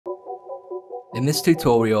In this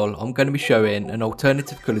tutorial, I'm going to be showing an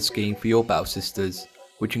alternative colour scheme for your battle sisters,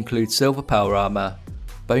 which includes silver power armour,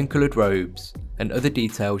 bone coloured robes, and other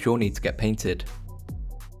details you'll need to get painted.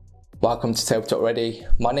 Welcome to TableTopReady.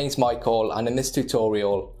 My name's Michael, and in this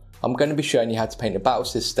tutorial, I'm going to be showing you how to paint a battle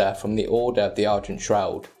sister from the Order of the Argent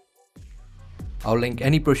Shroud. I'll link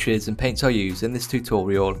any brushes and paints I use in this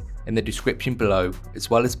tutorial in the description below, as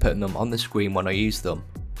well as putting them on the screen when I use them.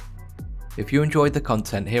 If you enjoyed the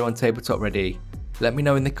content here on TableTopReady, let me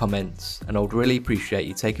know in the comments, and I would really appreciate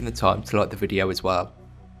you taking the time to like the video as well.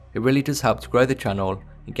 It really does help to grow the channel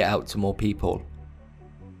and get out to more people.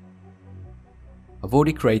 I've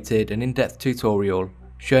already created an in-depth tutorial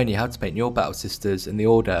showing you how to paint your battle sisters in the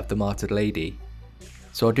Order of the Martyred Lady,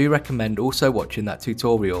 so I do recommend also watching that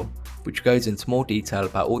tutorial, which goes into more detail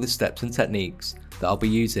about all the steps and techniques that I'll be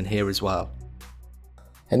using here as well.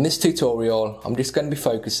 In this tutorial, I'm just going to be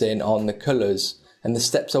focusing on the colours and the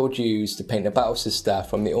steps I would use to paint a battle sister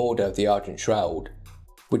from the Order of the Argent Shroud,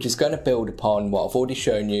 which is going to build upon what I've already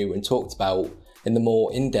shown you and talked about in the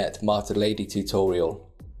more in-depth Martyred Lady tutorial.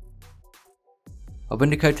 I've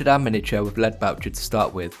undercoated our miniature with lead voucher to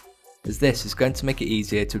start with, as this is going to make it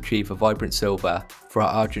easier to achieve a vibrant silver for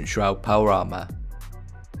our Argent Shroud power armour.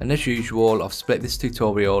 And as usual, I've split this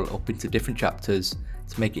tutorial up into different chapters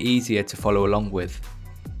to make it easier to follow along with.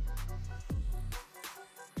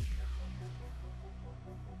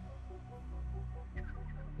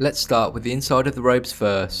 Let's start with the inside of the robes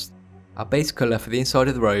first. Our base colour for the inside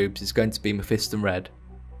of the robes is going to be Mephiston Red,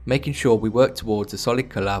 making sure we work towards a solid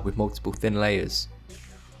colour with multiple thin layers.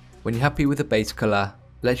 When you're happy with the base colour,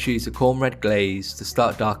 let's use a corn red glaze to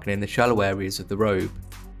start darkening the shallow areas of the robe.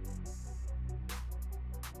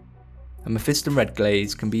 A Mephiston Red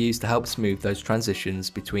glaze can be used to help smooth those transitions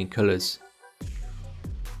between colours.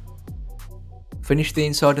 Finish the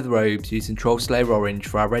inside of the robes using Troll Slayer Orange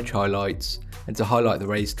for our edge highlights and to highlight the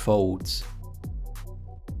raised folds.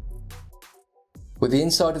 With the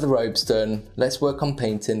inside of the robes done, let's work on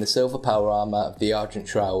painting the silver power armour of the Argent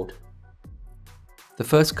Shroud. The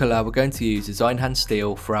first colour we're going to use is Iron Hand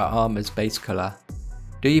Steel for our armour's base colour.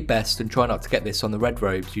 Do your best and try not to get this on the red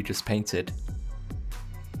robes you just painted.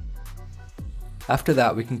 After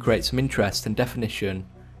that, we can create some interest and definition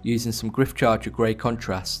using some Gryph-Charger grey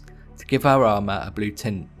contrast to give our armour a blue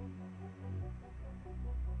tint.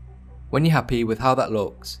 When you're happy with how that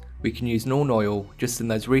looks, we can use Norn Oil just in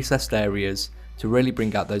those recessed areas to really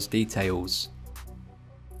bring out those details.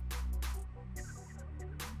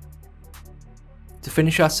 To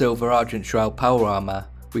finish our silver Argent Shroud power armour,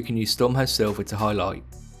 we can use Stormhouse Silver to highlight.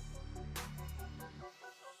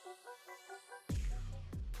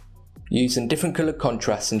 Using different coloured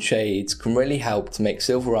contrasts and shades can really help to make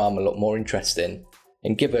silver armour look more interesting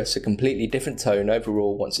and give us a completely different tone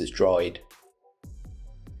overall once it's dried.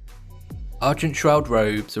 Argent Shroud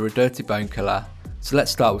robes are a dirty bone colour, so let's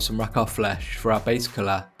start with some Rakarth Flesh for our base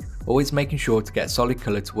colour, always making sure to get a solid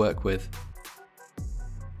colour to work with.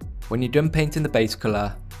 When you're done painting the base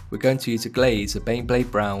colour, we're going to use a glaze of Baneblade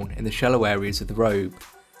Brown in the shallow areas of the robe,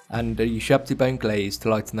 and a Ushabti Bone glaze to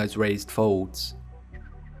lighten those raised folds.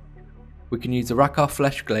 We can use a Rakarth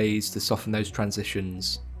Flesh glaze to soften those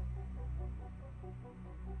transitions.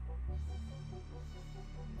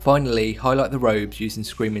 Finally, highlight the robes using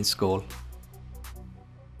Screaming Skull.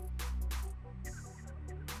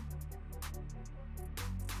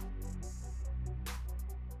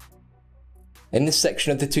 In this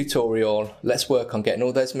section of the tutorial, let's work on getting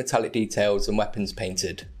all those metallic details and weapons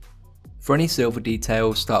painted. For any silver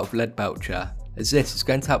details, start with lead voucher, as this is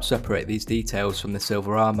going to help separate these details from the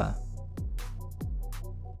silver armour.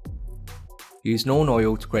 Use Norn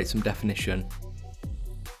Oil to create some definition.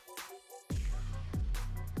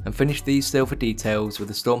 And finish these silver details with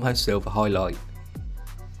a Stormhouse Silver highlight.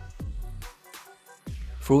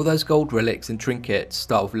 For all those gold relics and trinkets,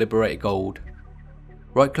 start with Liberated Gold.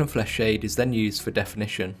 Reikland Flesh Shade is then used for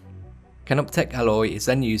definition. Canoptek Alloy is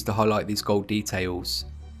then used to highlight these gold details.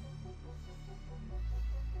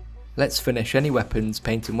 Let's finish any weapons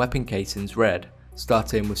painting weapon casings red,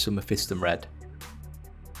 starting with some Mephiston Red.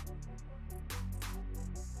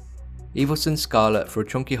 Evil Sunz Scarlet for a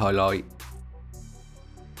chunky highlight.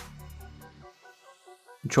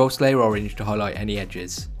 And Troll Slayer Orange to highlight any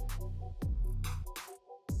edges.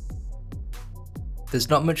 There's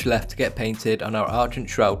not much left to get painted on our Argent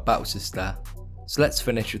Shroud battle sister, so let's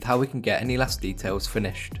finish with how we can get any last details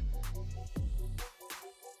finished.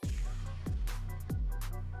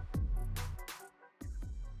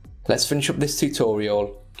 Let's finish up this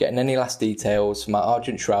tutorial getting any last details from our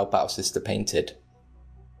Argent Shroud battle sister painted.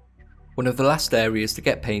 One of the last areas to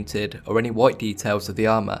get painted are any white details of the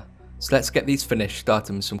armour, so let's get these finished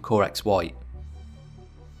starting with some Corex White.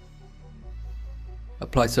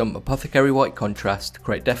 apply some apothecary white contrast to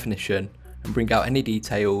create definition and bring out any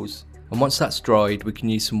details, and once that's dried we can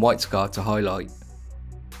use some white scar to highlight.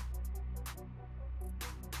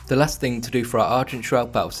 The last thing to do for our Argent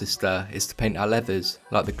Shroud battle sister is to paint our leathers,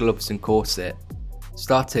 like the gloves and corset,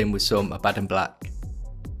 starting with some Abaddon black.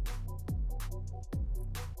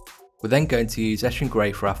 We're then going to use Eshin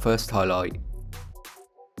Grey for our first highlight,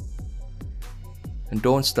 and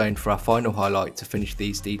Dawnstone for our final highlight to finish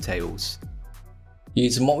these details.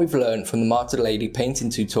 Using what we've learned from the Martyred Lady painting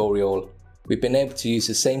tutorial, we've been able to use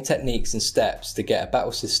the same techniques and steps to get a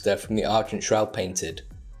battle sister from the Argent Shroud painted,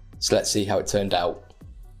 so let's see how it turned out.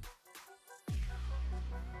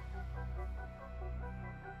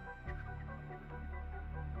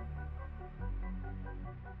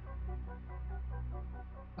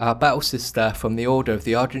 Our battle sister from the Order of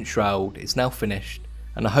the Argent Shroud is now finished,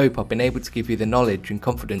 and I hope I've been able to give you the knowledge and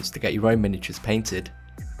confidence to get your own miniatures painted.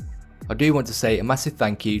 I do want to say a massive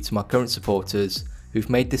thank you to my current supporters who've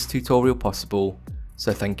made this tutorial possible,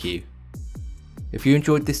 so thank you. If you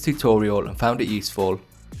enjoyed this tutorial and found it useful,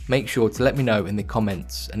 make sure to let me know in the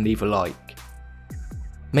comments and leave a like.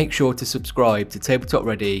 Make sure to subscribe to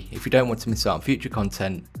TableTopReady if you don't want to miss out on future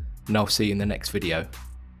content, and I'll see you in the next video.